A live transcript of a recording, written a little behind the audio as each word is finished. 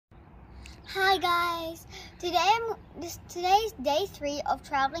Hi guys, today's day 3 of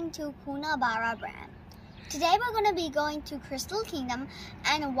traveling to Coonabarabran. Today we're going to be going to Crystal Kingdom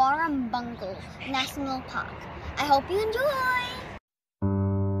and Warrambungle National Park. I hope you enjoy!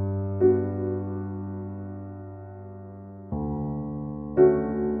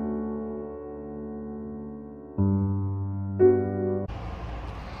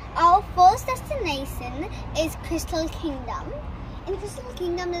 Our first destination is Crystal Kingdom. In Crystal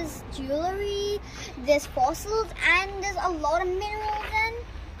Kingdom there's jewelry, there's fossils, and there's a lot of minerals and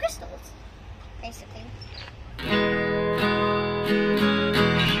crystals, basically.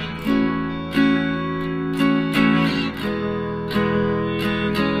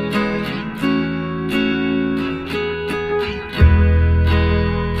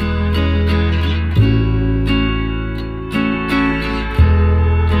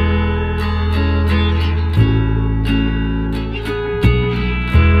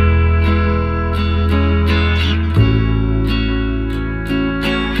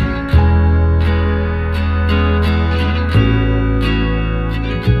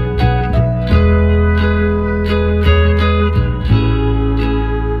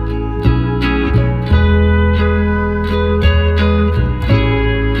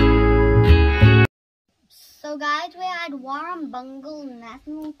 So guys, we're at Warrambungle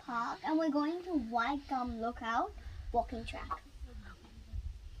National Park and we're going to White Gum Lookout walking track.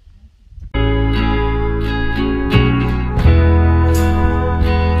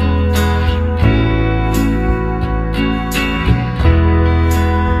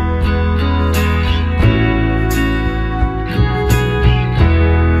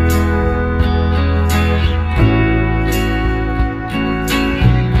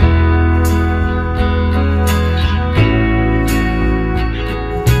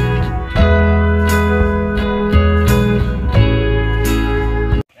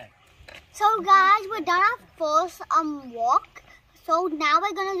 So guys, we're done our first walk. So now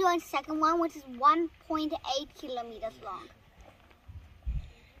we're gonna do a second one, which is 1.8 kilometers long.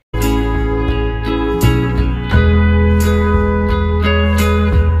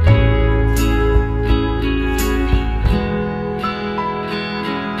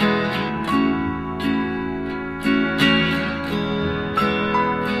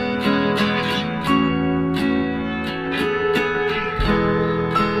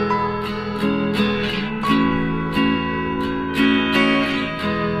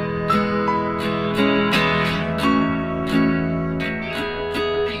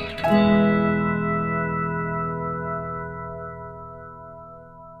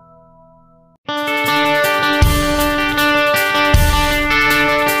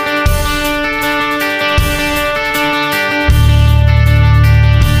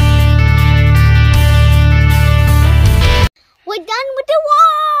 We're done with the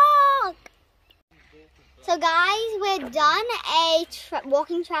walk! So guys, we're done a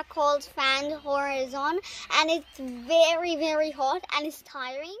walking track called Fan Horizon, and it's very hot and it's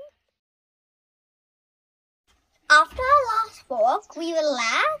tiring. After our last walk, we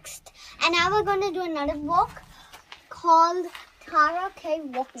relaxed, and now we're going to do another walk called Tanya Rocks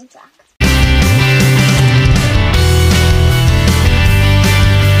walking track.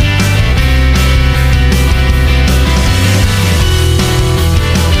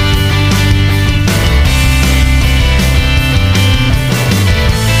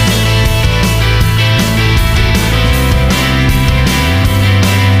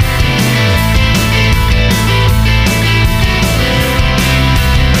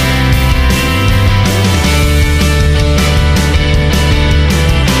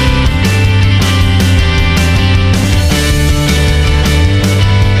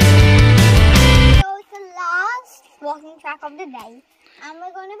 Walking track of the day, and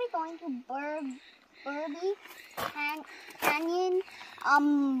we're going to be going to Burby Canyon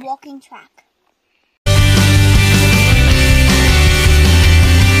walking track.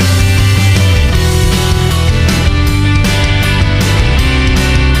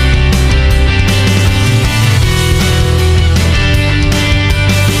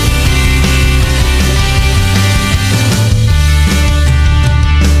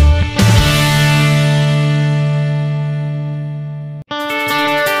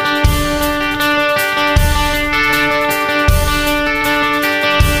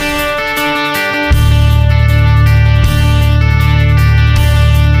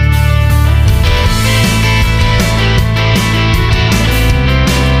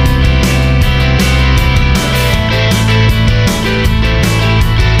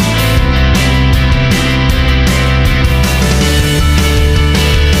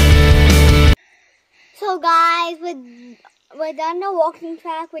 done the walking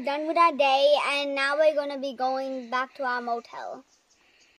track, we're done with our day, and now we're going to be going back to our motel.